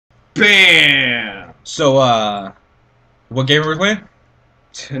Bam! So, what game are we playing?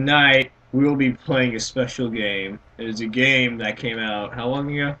 Tonight, we will be playing a special game. It is a game that came out, how long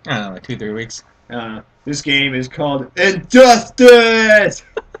ago? I don't know, like 2-3 weeks. This game is called Injustice!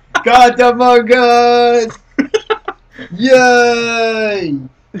 God Among Us! Yay!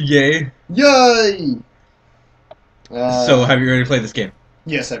 Yay. Yay! So, have you already played this game?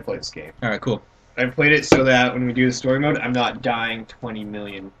 Yes, I played this game. Alright, cool. I played it so that when we do the story mode, I'm not dying 20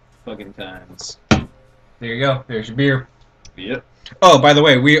 million fucking times. There you go. There's your beer. Yep. Oh, by the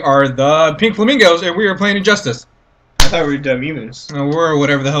way, we are the Pink Flamingos, and we are playing Injustice. I thought we were dumb Emus. We're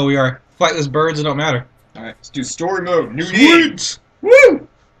whatever the hell we are. Flightless birds, it don't matter. Alright, let's do story mode. New Sweet! game. Woo!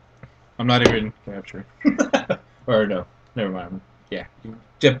 I'm not even capturing. Or no, never mind. Yeah.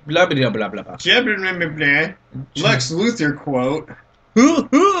 Blah blah blah blah blah. Lex Luthor quote.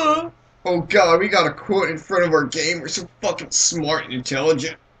 Oh god, we got a quote in front of our game. We're so fucking smart and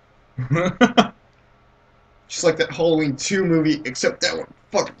intelligent. Just like that Halloween 2 movie, except that one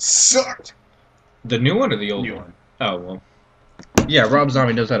fucking sucked. The new one or the old New one? Oh, well. Yeah, Rob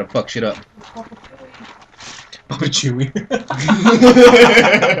Zombie knows how to fuck shit up. Papa Chewie.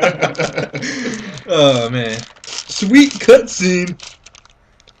 Oh, man. Sweet cutscene.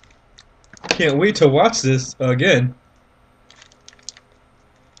 Can't wait to watch this again.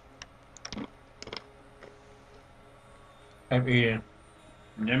 I'm eating.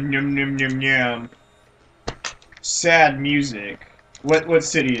 Yum yum yum yum yum. Sad music. What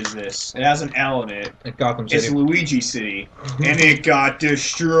city is this? It has an L in it. At Gotham City. It's Luigi City. And it got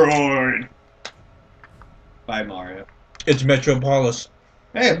destroyed by Mario. It's Metropolis.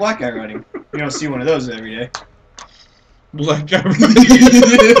 Hey, a black guy running. You don't see one of those every day. Black guy.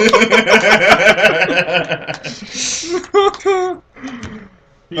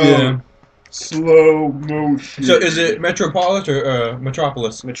 Yeah. Slow motion. So is it Metropolis or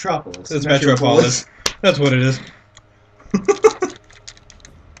Metropolis? Metropolis. It's Metropolis. That's what it is.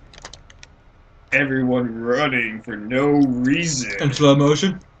 Everyone running for no reason. In slow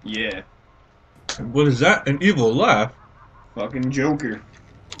motion? Yeah. What is that? An evil laugh? Fucking Joker.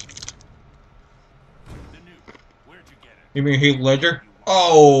 You mean Heath Ledger?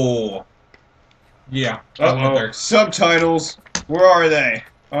 Oh! Yeah. Uh-oh. Subtitles. Where are they?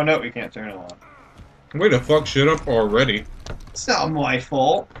 Oh no, we can't turn it on. Way to fuck shit up already. It's not my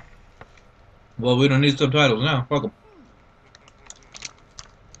fault. Well, we don't need subtitles now. Fuck them.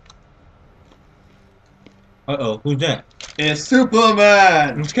 Uh-oh, who's that? It's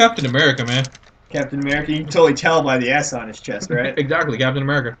Superman! It's Captain America, man. Captain America, you can totally tell by the S on his chest, right? Exactly, Captain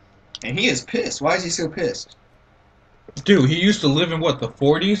America. And he is pissed. Why is he so pissed? Dude, he used to live in, what, the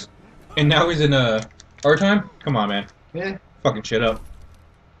 40s? And now he's in, our time? Come on, man. Yeah. Fucking shit up.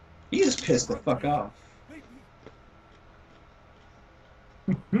 He just pissed the fuck off.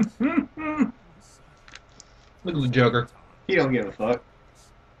 Look at the Joker. He don't give a fuck.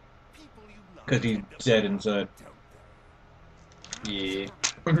 Because he's dead inside. Yeah.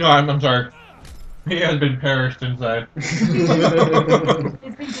 No, I'm sorry. He has been perished inside. He's been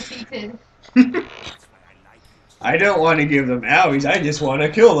defeated. I don't want to give them owies, I just want to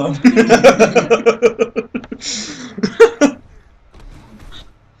kill them.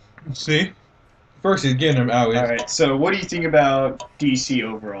 See? First he's getting him out. Alright, so what do you think about DC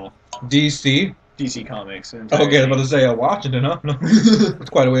overall? DC? DC Comics. Okay, I was about to say Washington, huh? No. It's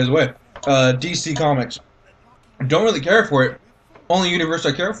quite a ways away. DC Comics. Don't really care for it. Only universe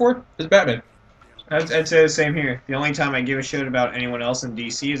I care for is Batman. I'd say the same here. The only time I give a shit about anyone else in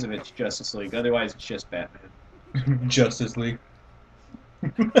DC is if it's Justice League. Otherwise, it's just Batman. Justice League.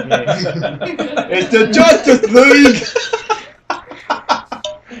 It's the Justice League!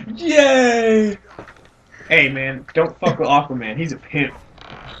 Yay! Hey, man, don't fuck with Aquaman. He's a pimp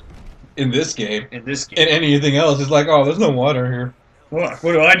In this game. in this game. And anything else, it's like, oh, there's no water here. Look,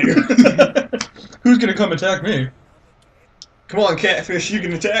 what do I do? Who's gonna come attack me? Come on, catfish, you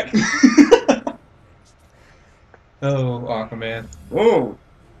can attack. Oh, Aquaman. Whoa.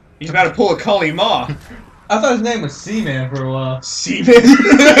 He's about to pull a Kali Ma. I thought his name was Seaman for a while. Seaman?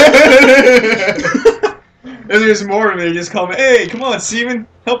 And there's more of me. Just call me, hey, come on, Seaman.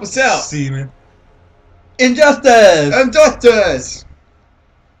 Help us out. Seaman. Injustice! Injustice!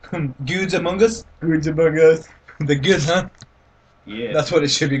 Goods Among Us? Goods among us. The goods, huh? Yeah. That's what it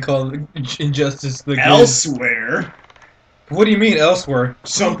should be called. Injustice. The goods. Elsewhere. What do you mean elsewhere?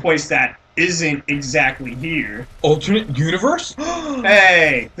 Someplace that isn't exactly here. Alternate universe?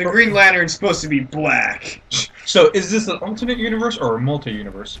 Hey, the Green Lantern's supposed to be black. So is this an alternate universe or a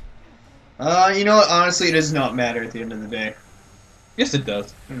multi-universe? You know what? Honestly, it does not matter at the end of the day. Yes, it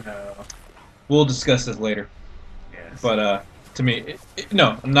does. No. We'll discuss this later. Yes. But To me.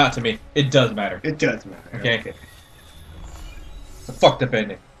 No, not to me. It does matter. It does matter. Okay. It's a fucked up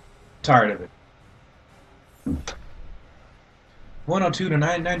ending. Tired of it. 102 to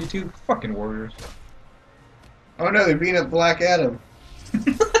 992. Fucking Warriors. Oh no, they're beating up Black Adam. He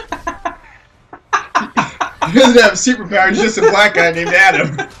doesn't have superpowers, he's just a black guy named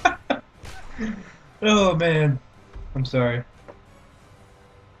Adam. Oh man. I'm sorry.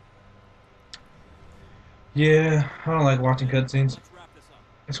 Yeah, I don't like watching cutscenes.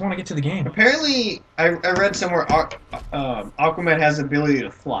 I just want to get to the game. Apparently, I read somewhere Aquaman has the ability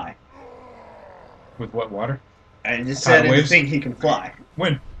to fly. With what, water? And it just said in the waves? thing he can fly.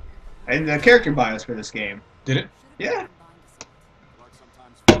 When? And the character bios for this game. Did it? Yeah.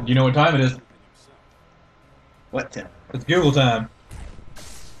 You know what time it is. What time? It's Google time.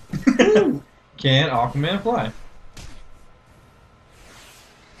 Can Aquaman fly?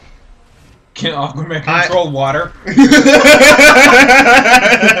 Can Aquaman control water?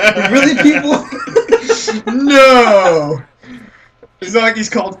 Really, people? No! It's not like he's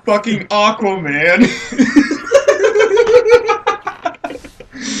called fucking Aquaman.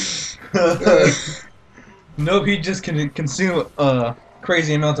 Nope, he just can consume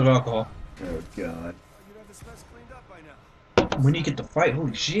crazy amounts of alcohol. Oh god. When you get to fight,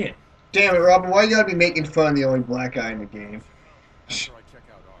 holy shit. Damn it, Robin, why you gotta be making fun of the only black guy in the game?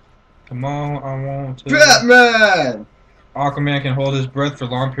 Come on, I want to. Batman! Aquaman can hold his breath for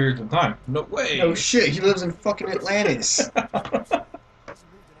long periods of time. No way. Oh shit, he lives in fucking Atlantis.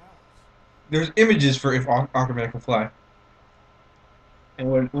 There's images for if Aquaman can fly. And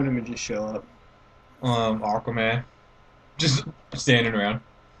what images show up? Aquaman. Just standing around.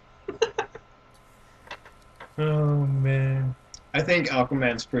 Oh, man. I think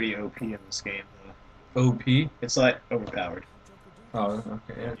Aquaman's pretty OP in this game, though. OP? It's like overpowered. Oh,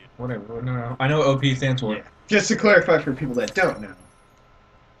 okay. Yeah, whatever. No. I know what OP stands for. Yeah. Just to clarify for people that don't know.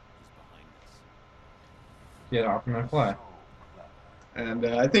 Yeah, Aquaman fly. And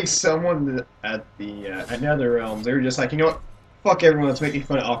I think someone at the at NetherRealm, they were just like, you know what? Fuck everyone that's making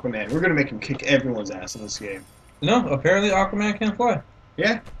fun of Aquaman. We're gonna make him kick everyone's ass in this game. No, apparently Aquaman can fly.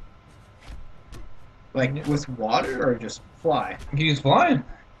 Yeah. Like with water or just fly? He's flying.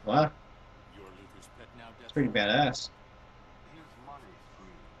 Wow. It's pretty badass.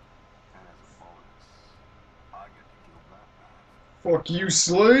 Fuck you,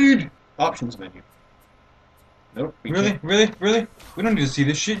 Slade! Options menu. Nope. Really? Really? Really? We don't need to see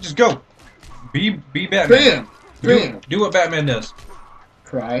this shit. Just go. Be Batman. Bam! Bam! Do what Batman does.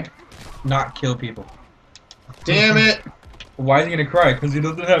 Cry. Not kill people. Damn it! Why is he gonna cry? Because he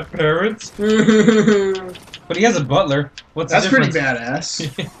doesn't have parents? But he has a butler. What's That's the pretty difference?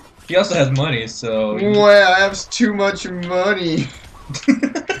 badass. He also has money, so... Wow, I have too much money.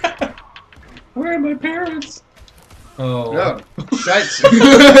 Where are my parents? Oh. No. Shite.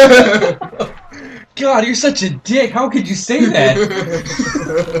 God, you're such a dick. How could you say that?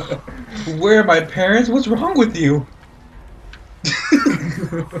 Where are my parents? What's wrong with you?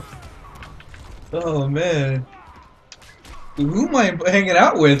 Oh, man. Who am I hanging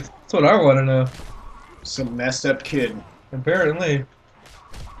out with? That's what I want to know. Some messed up kid. Apparently.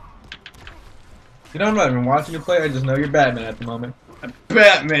 You know, I'm not even watching you play. I just know you're Batman at the moment.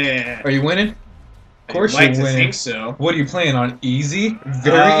 Batman! Are you winning? Of course I'd like you're to winning. think so. What are you playing on? Easy?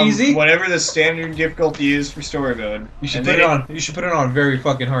 Very easy? Whatever the standard difficulty is for story mode. You should And put it on. You should put it on very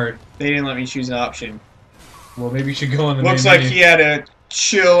fucking hard. They didn't let me choose an option. Well, maybe you should go on the Looks main like menu. he had to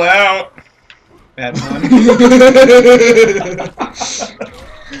chill out. Bad pun.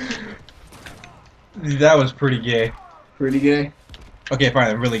 That was pretty gay. Pretty gay. Okay,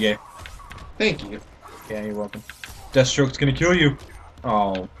 fine. I'm really gay. Thank you. Yeah, you're welcome. Deathstroke's gonna kill you.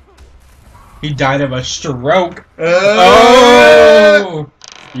 Oh. He died of a stroke. Oh!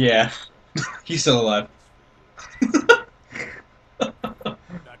 Yeah. He's still alive.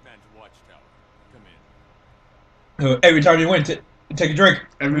 Every time you win, take a drink.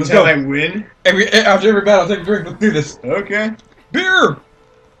 Every Let's time go. I win? After every battle, take a drink. Let's do this. Okay. Beer!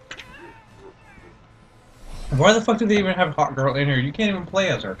 Why the fuck do they even have Hot Girl in here? You can't even play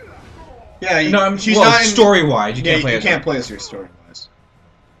as her. Yeah, No, she's well, not in... story-wise, you Yeah, can't play you as can't her. play as her story-wise.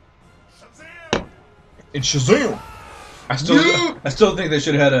 It's Shazam! I still think they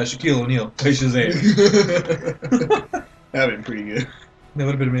should have had Shaquille O'Neal play Shazam. That would have been pretty good. That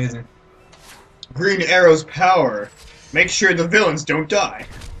would have been amazing. Green Arrow's power. Make sure the villains don't die.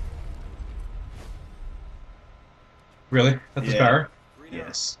 Really? That's his Yeah. power?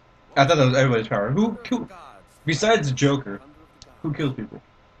 Yes. I thought that was everybody's power. Who killed... Besides the Joker, who kills people?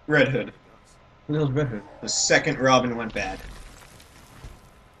 Red Hood. Who the hell's Red Hood? The second Robin went bad.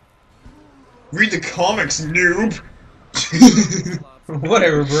 Read the comics, noob!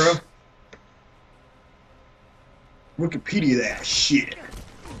 Whatever, bro. Wikipedia that shit.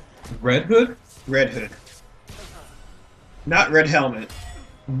 Red Hood? Red Hood. Not Red Helmet.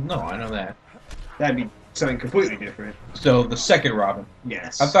 No, I know that. That'd be something completely different. So the second Robin.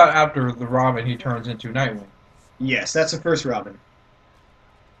 Yes. I thought after the Robin he turns into Nightwing. Yes, that's the first Robin.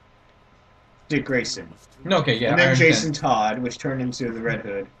 Dick Grayson. No, okay, yeah. And I then understand. Jason Todd, which turned into the Red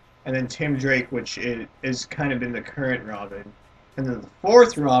Hood. And then Tim Drake, which is kind of been the current Robin. And then the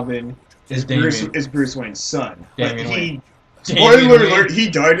fourth Robin Is Bruce Wayne's son. Damian But Wayne. spoiler Damian Wayne. alert, he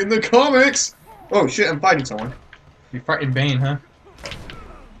died in the comics! Oh shit, I'm fighting someone. You're fighting Bane, huh?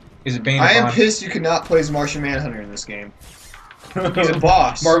 Is it Bane or I am Bond? pissed you could not play as Martian Manhunter in this game. He's a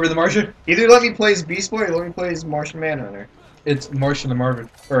boss. Marvin the Martian? Either let me play as Beast Boy or let me play as Martian Manhunter. It's Martian the Marvin.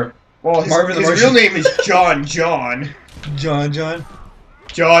 Or Well, his Marvin the real Martian. name is John John. John.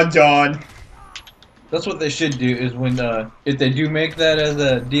 John. That's what they should do, is when, if they do make that as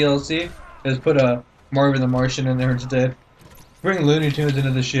a DLC, is put a Marvin the Martian in there instead. Bring Looney Tunes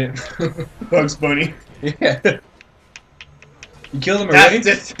into the shit. Bugs Bunny. Yeah. You killed him already?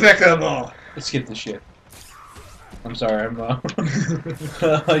 That's despicable. Let's skip this shit. I'm sorry, I'm,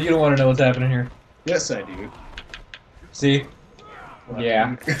 you don't want to know what's happening here. Yes, I do. See?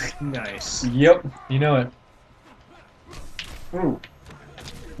 Yeah. Nice. Yep. You know it. Ooh.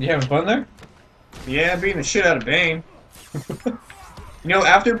 You having fun there? Yeah, beating the shit out of Bane. You know,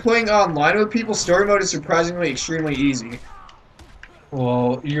 after playing online with people, story mode is surprisingly extremely easy.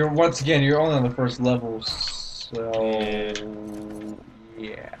 Well, once again, you're only on the first level, so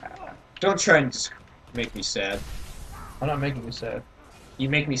yeah. Don't try and just make me sad. I'm not making you sad. You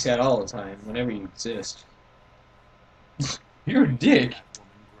make me sad all the time, whenever you exist. You're a dick.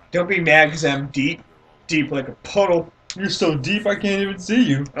 Don't be mad because I'm deep like a puddle. You're so deep I can't even see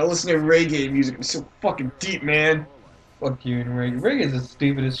you. I listen to reggae music, I'm so fucking deep, man. Fuck you and reggae. Reggae is the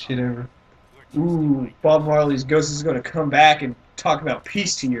stupidest shit ever. Ooh, Bob Marley's ghost is gonna come back and talk about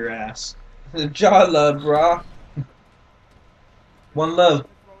peace to your ass. The jaw love, brah. One love.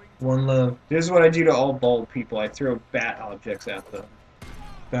 One love. This is what I do to all bald people. I throw bat objects at them.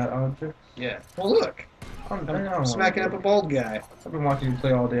 Bad object? Yeah. Well, look. I I'm don't smacking up a bald guy. I've been watching you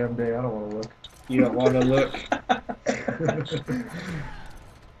play all damn day. I don't want to look. You don't want to look.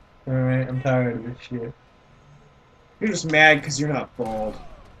 Alright, I'm tired of this shit. You're just mad because you're not bald.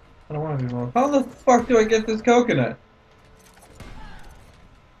 I don't want to be bald. How the fuck do I get this coconut?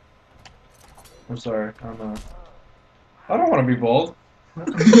 I'm sorry. I don't want to be bald.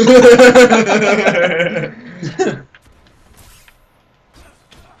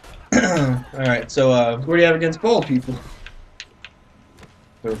 Alright, so, What do you have against bald people?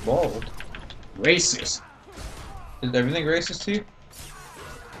 they're bald. Racist. Is everything racist to you?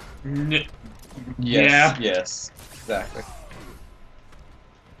 N Yes. Yes. Exactly.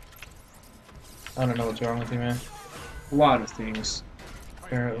 I don't know what's wrong with you, man. A lot of things.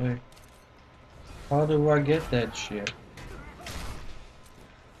 Apparently. How do I get that shit?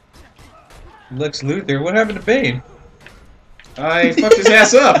 Lex Luthor, what happened to Bane? I fucked his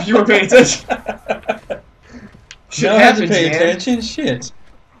ass up. You were paying attention. Shit Now I have to happens, pay man. attention? Shit.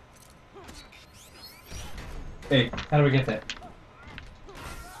 Hey, how do I get that?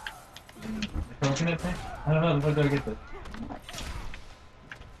 Coconut thing? I don't know, how do I get that?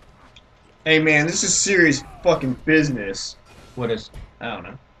 Hey, man, this is serious fucking business. What is? I don't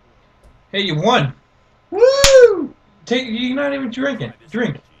know. Hey, you won! Woo! You're not even drinking.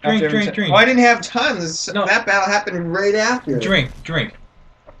 Drink. After every Drink. Oh, I didn't have time. No. That battle happened right after. Drink.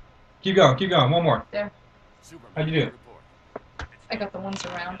 Keep going. One more. There. How'd you do it? I got the ones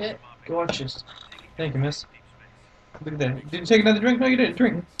around it. Gorgeous. Thank you, miss. Look at that. Did you take another drink? No, you didn't.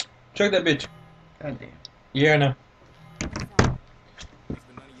 Drink. Chug that bitch. God damn. Yeah, I know.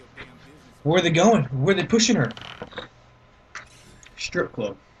 Where are they going? Where are they pushing her? Strip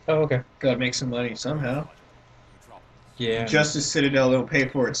club. Oh, okay. Gotta make some money somehow. Yeah. Justice Citadel don't pay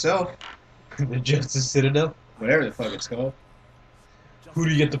for itself. The Justice Citadel. Whatever the fuck it's called. Who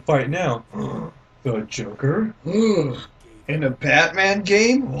do you get to fight now? The Joker? In a Batman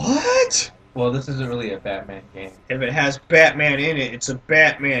game? What? Well, this isn't really a Batman game. If it has Batman in it, it's a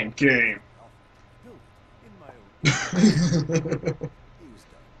Batman game. I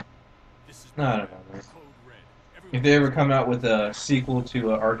don't know, man. If they ever come out with a sequel to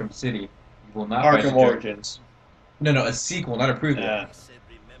Arkham City, you will not fight the Arkham Joker. Origins. No, a sequel, not a prequel. Yeah.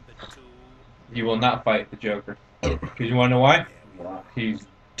 You will not fight the Joker. Because you want to know why? He's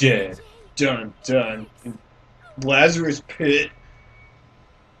dead. Dun. Lazarus Pit.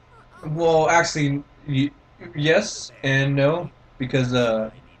 Well, actually, yes and no, because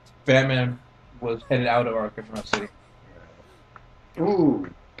Batman was headed out of Arkham City. Ooh.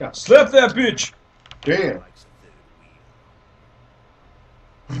 Got Slap that bitch! damn.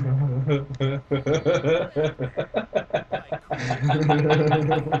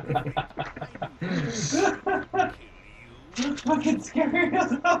 Fucking scary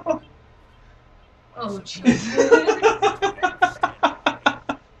as hell. Oh, Jesus.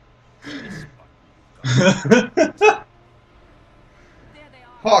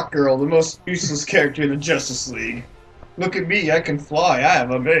 Hawk Girl, the most useless character in the Justice League. Look at me, I can fly, I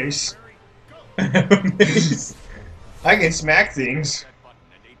have a mace. I can smack things.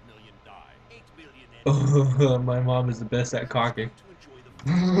 Oh, my mom is the best at cocking.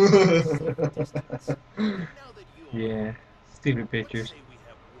 Yeah, stupid pictures.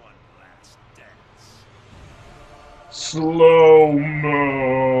 Slow-mo.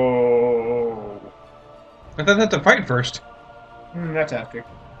 I thought that's a fight first. That's after.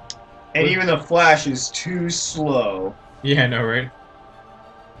 And even the Flash is too slow. Yeah, I know, right?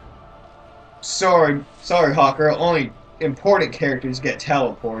 Sorry, Hawk Girl, only important characters get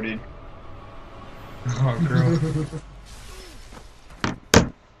teleported. Oh, girl.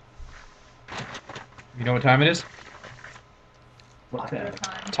 You know what time it is? Taco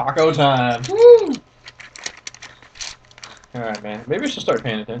time. Taco time. Woo! Alright, man. Maybe I should start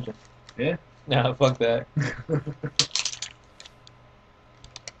paying attention. Yeah. Nah, fuck that.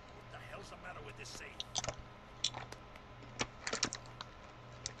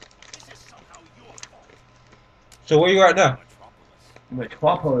 So where you at now?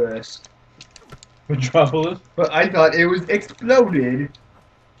 Metropolis. Metropolis? But I thought it was exploded.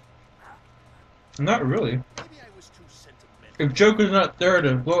 Not really. If Joker's not there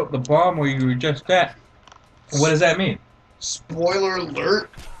to blow up the bomb where you were just at, what does that mean? Spoiler alert.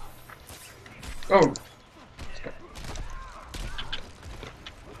 Oh.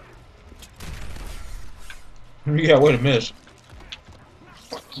 Yeah, what a miss.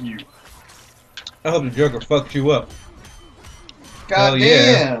 Fuck you. I hope the Joker fucks you up. God Hell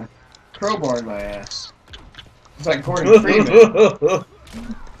yeah. damn. Crowbar in my ass. It's like Gordon Freeman.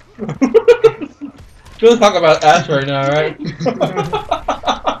 Don't talk about ass right now, right?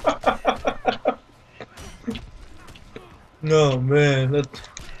 No, man, that's...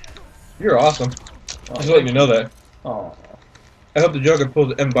 You're awesome. Just letting you know that. Oh. I hope the Joker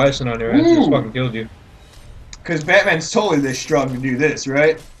pulls the M. Bison on your ass and just Ooh. fucking kills you. Because Batman's totally this strong to do this,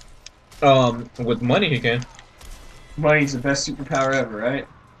 right? With money he can. Money's the best superpower ever, right?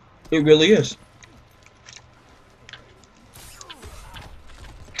 It really is.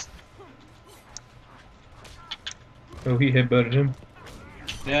 Oh, he headbutted him.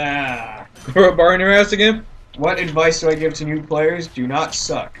 Yeah. Crowbar in your ass again? What advice do I give to new players? Do not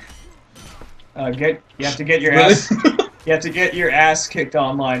suck. You have to get your Really? ass you have to get your ass kicked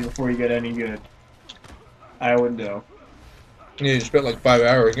online before you get any good. I would know. Yeah, you spent like 5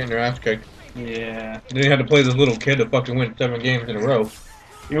 hours getting your ass kicked. Yeah. Then you had to play this little kid to fucking win 7 games in a row.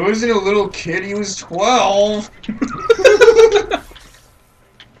 He wasn't a little kid, he was 12.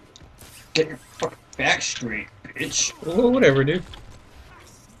 Get your fucking back straight, bitch. Well, whatever, dude.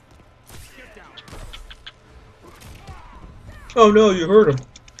 Oh no, you hurt him.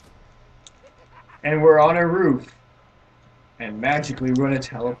 And we're on a roof. And magically we're gonna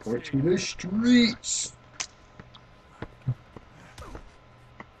teleport to the streets.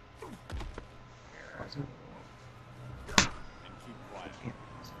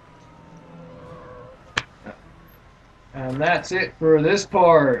 And that's it for this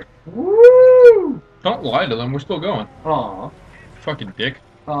part. Woo! Don't lie to them, we're still going. Aw. Fucking dick.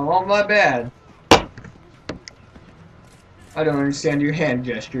 Oh, well, my bad. I don't understand your hand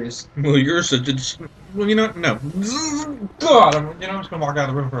gestures. Well, you're such a... Well, you know, no. God, I'm just gonna walk out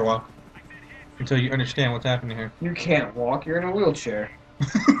of the room for a while. Until you understand what's happening here. You can't walk, you're in a wheelchair.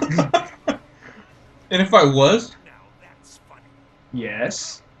 And if I was?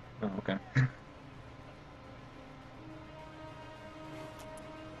 Yes. Oh, okay.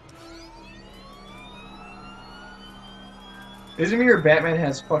 Doesn't mean your Batman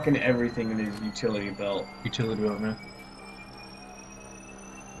has fucking everything in his utility belt. Utility belt, man.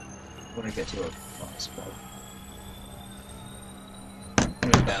 When I get to a boss fight.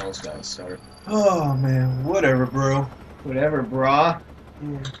 When the battle's gotta start. Oh, man. Whatever, bro. Whatever, brah.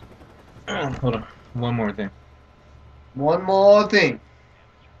 Hold on. One more thing. One more thing.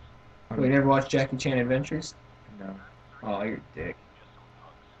 Wait, you never watched Jackie Chan Adventures? No. Oh, you're a dick.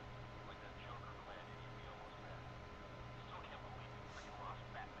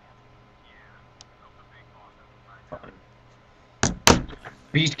 Fine.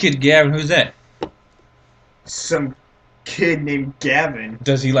 Beast Kid Gavin, who's that? Some kid named Gavin.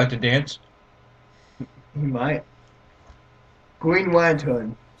 Does he like to dance? He might. Green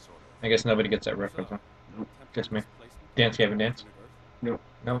Lantern. I guess nobody gets that reference, huh? Nope. Just me. Dance, Gavin, dance. Nope.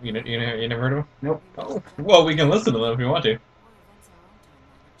 No, you never heard of him? Nope. Oh, well, we can listen to them if we want to.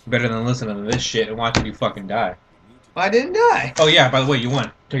 Better than listening to this shit and watching you fucking die. I didn't die. Oh yeah, by the way, you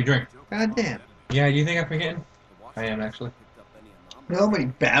won. Take a drink. God damn. Yeah, you think I'm forgetting? I am actually. You know how many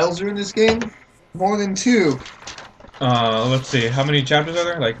battles are in this game? More than 2. Let's see. How many chapters are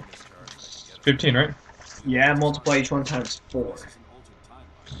there? Like 15, right? Yeah, multiply each one times 4.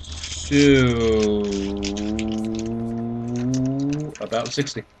 So about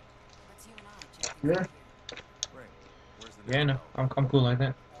 60. Yeah. Yeah, no, I'm cool like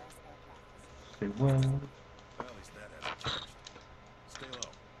that. Say well.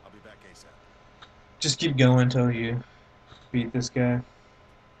 Just keep going until you beat this guy.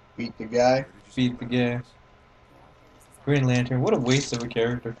 Beat the guy. Beat the guy. Green Lantern. What a waste of a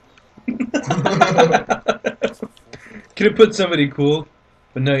character. Could have put somebody cool,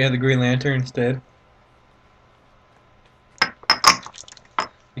 but no, you had the Green Lantern instead.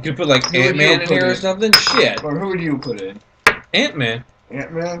 You could put like Who would Ant-Man you in put here or in? something. Shit. Or who would you put in? Ant-Man.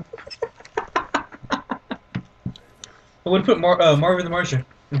 Ant-Man? I would have put Marvin the Martian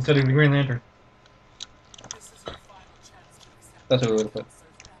instead of the Green Lantern. That's what I would have put.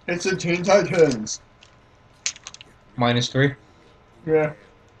 It's the Teen Titans. -3. Yeah.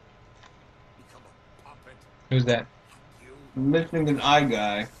 Who's that? Missing an eye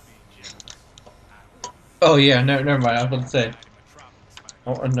guy. Oh yeah, no, never mind. I was about to say.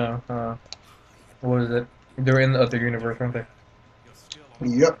 Oh no. What is it? They're in the other universe, aren't they?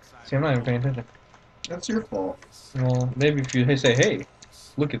 Yep. See, I'm not even paying attention. That's your fault. Well, maybe if you say, "Hey,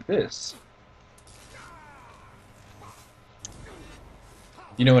 look at this."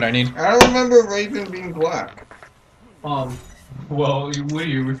 You know what I need? I don't remember Raven being black. Well, what are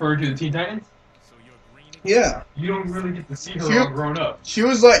you referring to the Teen Titans? Yeah. You don't really get to see her She- all grown up. She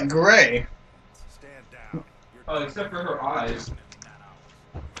was like gray. Except for her eyes.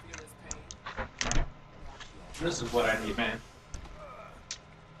 This is what I need, man.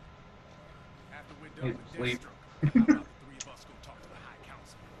 Need to sleep.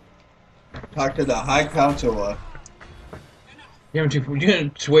 Talk to the High Council. You're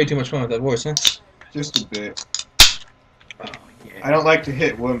having way too much fun with that voice, huh? Just a bit. Oh, yeah. I don't like to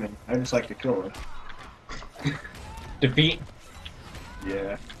hit women. I just like to kill them. Defeat?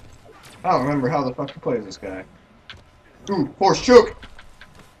 Yeah. I don't remember how the fuck to play this guy. Ooh, horse choke!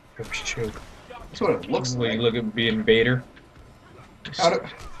 Horse choke. That's what it looks Will like. you look at being Vader?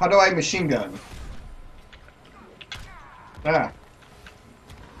 How do I machine gun? Ah.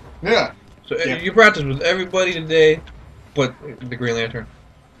 Yeah. So Yeah. you practiced with everybody today, but the Green Lantern.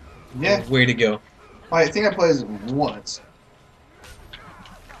 Yeah. Way to go. I think I played this once.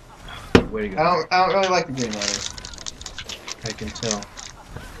 Way to I go. don't really like the Green Lantern. I can tell.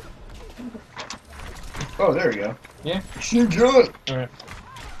 Oh, there we go. Yeah. Machine gun! Alright.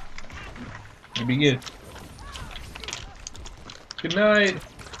 You be good. Good night.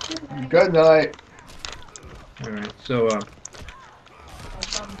 Good night. Alright, so,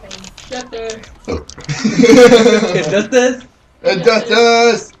 Shut there. it does this? It does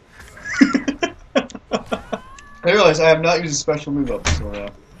this! I realize I have not used a special move up until now.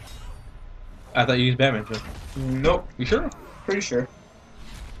 I thought you used Batman, so. Nope. You sure? Pretty sure.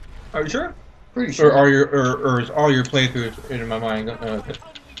 Are you sure? Pretty sure. Or is all your playthroughs in my mind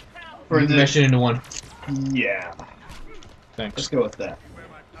For the- meshed into one? Yeah. Thanks. Let's go with that.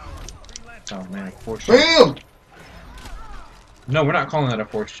 Oh man, force choke. BAM! No, we're not calling that a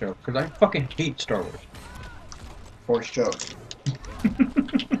force choke, because I fucking hate Star Wars. Force choke.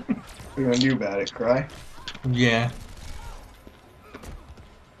 What are you gonna do about it, cry? Yeah.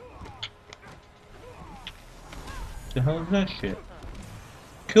 The hell is that shit?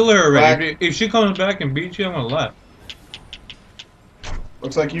 Kill her already. If she comes back and beats you, I'm gonna laugh.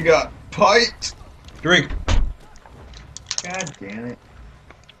 Looks like you got piked! Drink. God damn it.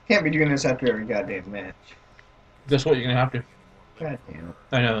 Can't be doing this after every goddamn match. Guess what? You're gonna have to. God damn it.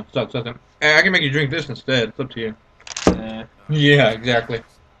 I know. Sucks, doesn't it? I can make you drink this instead. It's up to you. Nah. Yeah, exactly.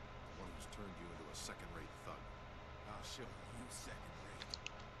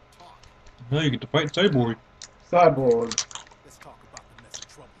 No, you get to fight Cyborg. Cyborg.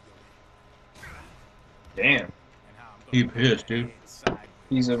 Damn. He pissed, dude.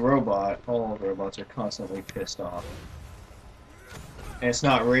 He's a robot. All robots are constantly pissed off. And it's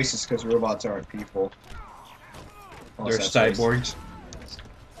not racist because robots aren't people. They're Unless that's cyborgs. racist.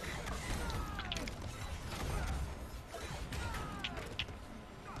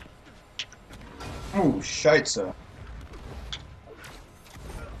 Ooh, shitesa.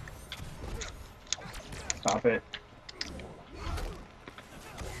 Stop it.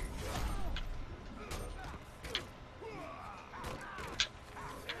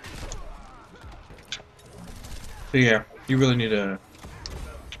 So yeah, you really need to.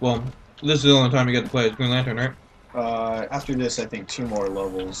 Well, this is the only time you get to play as Green Lantern, right? After this, I think 2 more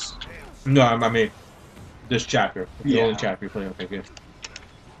levels. No, I mean this chapter. The Yeah. only chapter you play. Okay, good.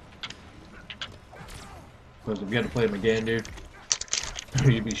 Because if you had to play him again, dude,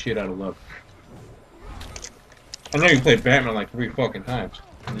 you'd be shit out of luck. I know you played Batman like 3 fucking times.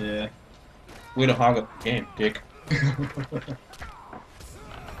 Yeah. Way to hog up the game, dick.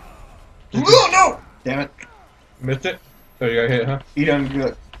 Oh no! Damn it. Missed it? So you got hit, huh? You done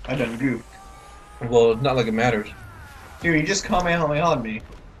good. I done goofed. Well, it's not like it matters. Dude, you just Kamehameha on me.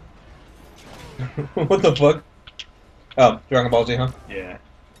 What the fuck? Oh, Dragon Ball Z, huh? Yeah.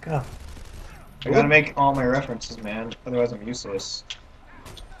 God. I gotta make all my references, man. Otherwise I'm useless.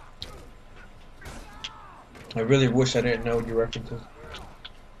 I really wish I didn't know your references.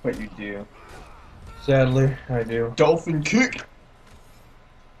 But you do. Sadly, I do. Dolphin kick!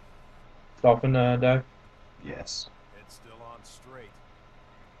 Dolphin dive? Yes. It's still on straight.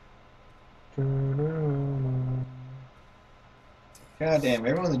 God damn,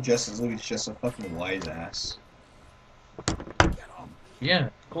 everyone in Justice League is just a fucking wise ass. Yeah,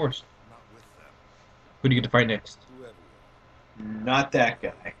 of course. Not with them. Who do you get to fight next? Whoever Not that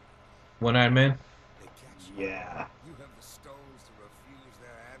guy. One-Eyed Man? they catch you. Yeah. You have the stones to refuse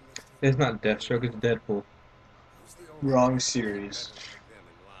their amnesty. It's not Deathstroke, it's Deadpool. Who's the only Wrong one series. that can make them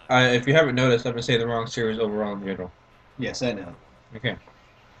in line? If you haven't noticed, I've been saying the wrong series overall in general. Yes, I know. Okay.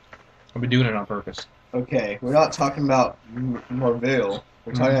 I've been doing it on purpose. Okay, we're not talking about Morville.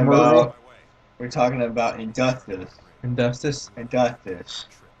 We're talking Marvel? about Injustice. Injustice? Injustice.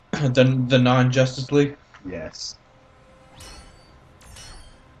 the non-Justice League? Yes. I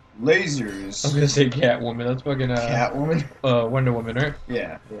Lasers. was gonna say Catwoman, that's fucking, Catwoman? Wonder Woman, right?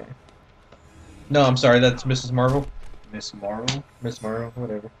 Yeah. No, I'm sorry, that's Mrs. Marvel. Miss Marvel? Miss Marvel,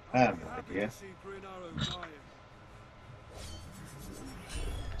 whatever. I have no idea.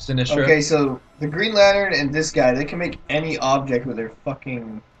 Sinestro. Okay, so the Green Lantern and this guy, they can make any object with their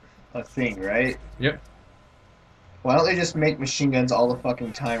fucking thing, right? Yep. Why don't they just make machine guns all the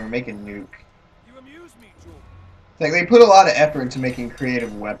fucking time or make a nuke? You amuse me, Joel. Like, they put a lot of effort into making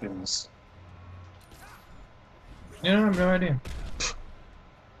creative weapons. You know, I have no idea.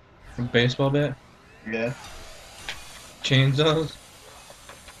 A baseball bat? Yeah? Chainsaws?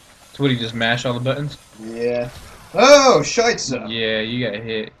 So what, do you just mash all the buttons? Yeah. Oh, Scheitzer! Yeah, you got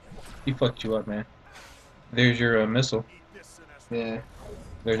hit. He fucked you up, man. There's your missile. Eat this, Sinestro. Yeah.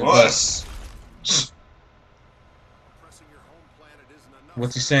 There's a bus. Us! Pressing your home planet isn't enough.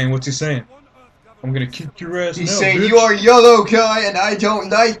 What's he saying? What's he saying? One Earth I'm government gonna kick your ass He's now, saying, bitch. you are yellow guy and I don't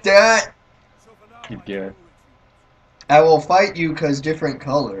like that! So for now, Keep I going. I will fight you cause different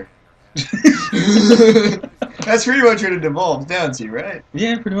color. That's pretty much what it devolves down to, right?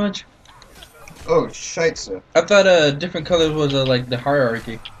 Yeah, pretty much. Oh, Scheitzer. I thought different colors was like the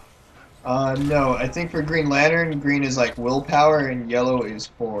hierarchy. No, I think for Green Lantern, green is like willpower and yellow is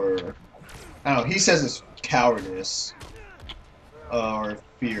for... I don't know, he says it's cowardice. Or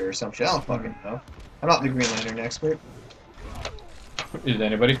fear or some shit, I don't fucking know. I'm not the Green Lantern expert. Is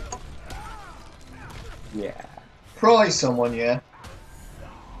anybody? Yeah. Probably someone, yeah.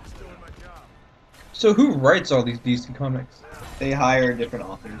 just doing my job. So who writes all these DC comics? They hire different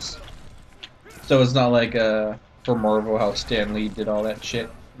authors. So it's not like for Marvel how Stan Lee did all that shit.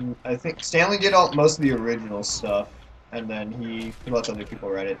 I think Stanley did most of the original stuff, and then he lets other people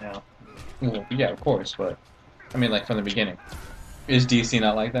write it now. Well, yeah, of course, but I mean like from the beginning. Is DC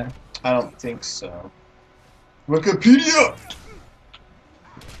not like that? I don't think so. Wikipedia!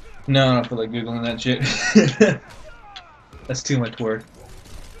 No, I don't feel like googling that shit. That's too much work.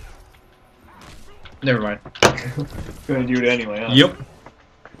 Never mind. Gonna do it anyway, huh? Yep.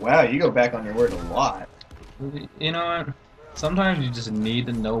 Wow, you go back on your word a lot. You know what? Sometimes you just need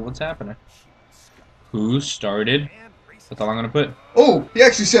to know what's happening. Who started? That's all I'm gonna put. Oh, he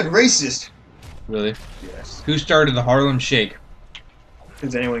actually said racist! Really? Yes. Who started the Harlem Shake?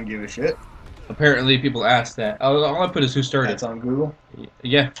 Does anyone give a shit? Apparently, people ask that. All I put is who started. That's on Google.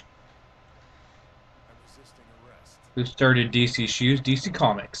 Yeah. I'm resisting arrest. Who started DC Shoes? DC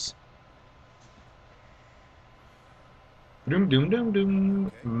Comics. Doom doom doom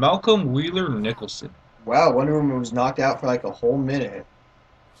doom. Malcolm Wheeler Nicholson. Wow, Wonder Woman was knocked out for like a whole minute.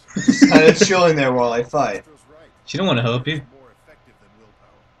 Just kind of chilling there while I fight. Sinestro's right. She don't want to help you. It's more effective than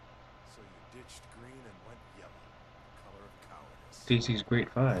willpower. So you ditched green and went yellow. Color of cowardice. DC's Great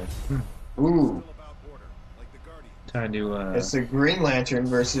Five. Ooh, Still about order, like the Guardian. Time to it's the Green Lantern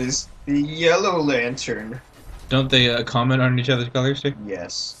versus the Yellow Lantern. Don't they comment on each other's colors too?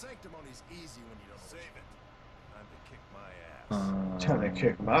 Yes. Sanctimony's easy when you don't save it. Time to kick my ass. Time to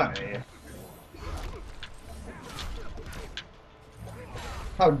kick my.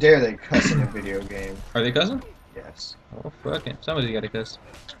 How dare they cuss in a video game? Are they cussing? Yes. Oh, fuck it. Somebody gotta cuss.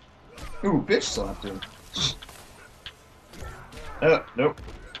 Ooh, bitch slapped him. Oh, nope.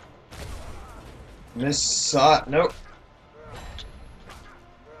 Miss nope.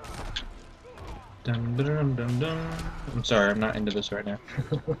 Dun, dun, dun, dun, dun. I'm sorry, I'm not into this right now.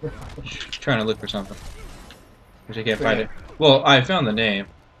 Trying to look for something. Which I can't find it. Well, I found the name.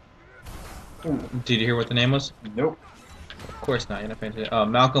 Ooh, Did you hear what the name was? nope. Of course not. You're not paying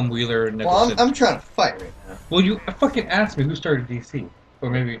attention. Malcolm Wheeler Well, Nicholson. I'm trying to fight right now. Well, you fucking asked me who started DC.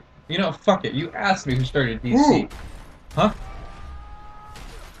 Or maybe... You know, fuck it. You asked me who started DC. Ooh. Huh?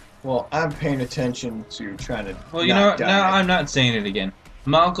 Well, I'm paying attention to trying to. Well, you not know what? die. Now I'm not saying it again.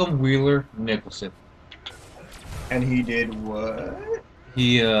 Malcolm Wheeler Nicholson. And he did what?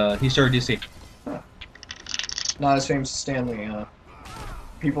 He started DC. Not as famous as Stanley,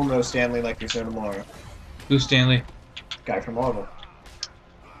 people know Stanley like there's no tomorrow. Who's Stanley? Guy from Marvel.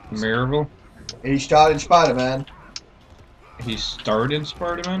 Marvel? He started Spider-Man. He started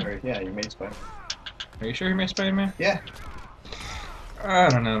Spider-Man? Or, yeah, he made Spider-Man. Are you sure he made Spider-Man? Yeah. I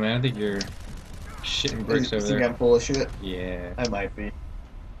don't know, man. I think you're shitting bricks You over think there. I'm full of shit? Yeah. I might be. He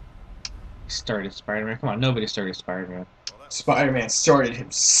started Spider-Man. Come on, nobody started Spider-Man. Spider-Man started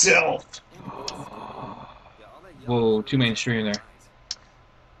himself. Whoa, too mainstream there.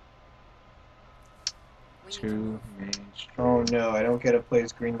 Too mainstream. Oh no, I don't get to play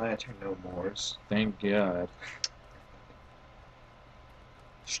as Green Lantern no more. Thank God.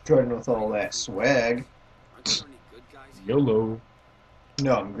 Strutting with all that swag. YOLO.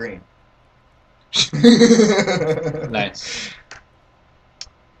 No, I'm green. Nice.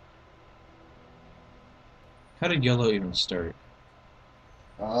 How did YOLO even start?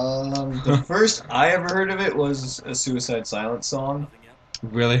 The first I ever heard of it was a Suicide Silence song.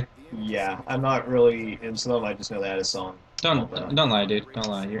 Really? Yeah, I'm not really into them. I just know that a song. Don't lie, dude. Don't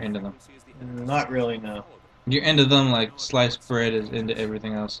lie. You're into them. Not really, no. You're into them like sliced bread is into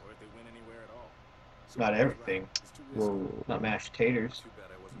everything else. Not everything. Whoa. Not mashed taters.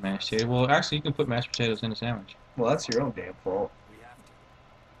 Mashed potatoes. Well, actually, you can put mashed potatoes in a sandwich. Well, that's your own damn fault.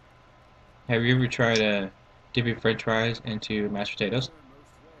 Have you ever tried dipping French fries into mashed potatoes?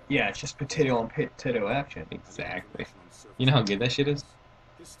 Yeah, it's just potato on potato action. Exactly. You know how good that shit is?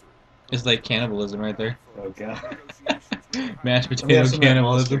 It's like cannibalism right there. Oh god. Mashed Let me potato have some of that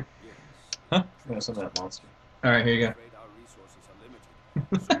cannibalism. monster. Huh? Let me have some of that monster. Alright, here you go.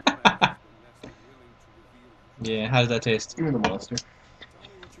 Yeah, how does that taste? Give me the monster.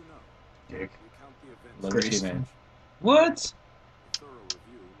 Dick. Love you Grace. too, man. What?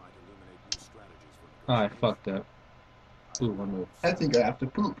 Oh, I fucked up. Ooh, one move. I think I have to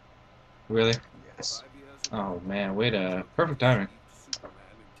poop. Really? Yes. Oh man, wait perfect timing.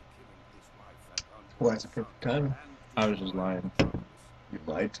 Well, that's a perfect time. I was just lying. You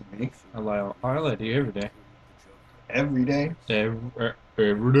lied to me. I lie to you every day. Every day. Every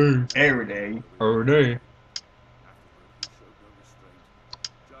day. Every day. Every day.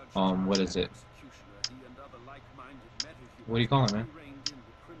 What is it? What do you call it, man?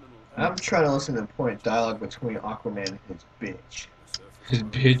 I'm trying to listen to the point dialogue between Aquaman and his bitch. His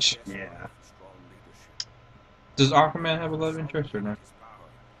bitch. Yeah. Does Aquaman have a love interest or not?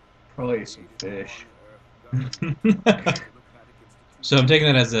 Probably some fish. So I'm taking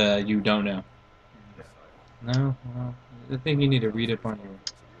that as a you don't know. No? Well, I think you need to read up on your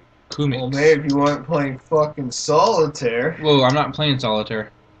comics. Well, maybe if you weren't playing fucking solitaire. Whoa, I'm not playing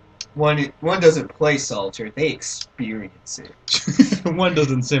solitaire. One doesn't play solitaire, they experience it. One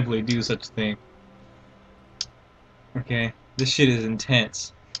doesn't simply do such a thing. Okay, this shit is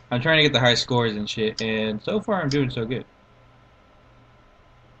intense. I'm trying to get the high scores and shit, and so far I'm doing so good.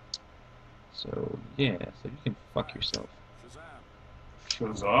 So, yeah, so you can fuck yourself.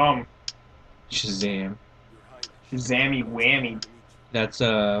 Shazam. Shazam. Shazammy whammy. That's,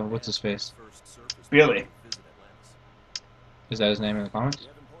 what's his face? Billy. Is that his name in the comments?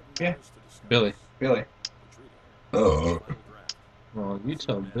 Yeah. Billy. Billy. Well, you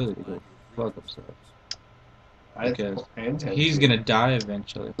tell Billy to go fuck himself. Because he's gonna die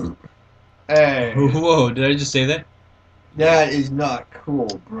eventually. Hey. Whoa, did I just say that? That is not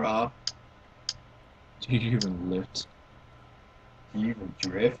cool, bruh. Do you even lift? Do you even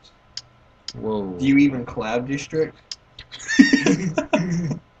drift? Whoa. Do you even cloud district?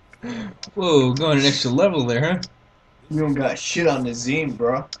 Whoa, going an extra level there, huh? You don't got shit on the zine,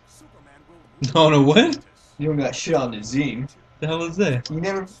 bruh. No, no, what? You don't got shit on the zine. The hell is that?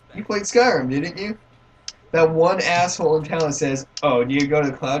 You played Skyrim, didn't you? That one asshole in town that says, "Oh, do you go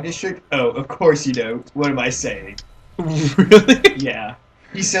to the Cloud District?" Oh, of course you don't. What am I saying? Really? Yeah.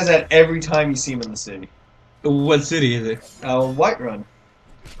 He says that every time you see him in the city. What city is it? Whiterun.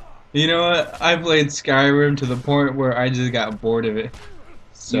 You know what? I played Skyrim to the point where I just got bored of it.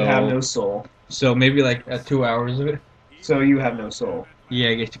 So, You have no soul. so maybe like 2 hours of it. So you have no soul. Yeah,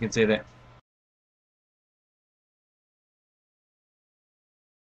 I guess you can say that.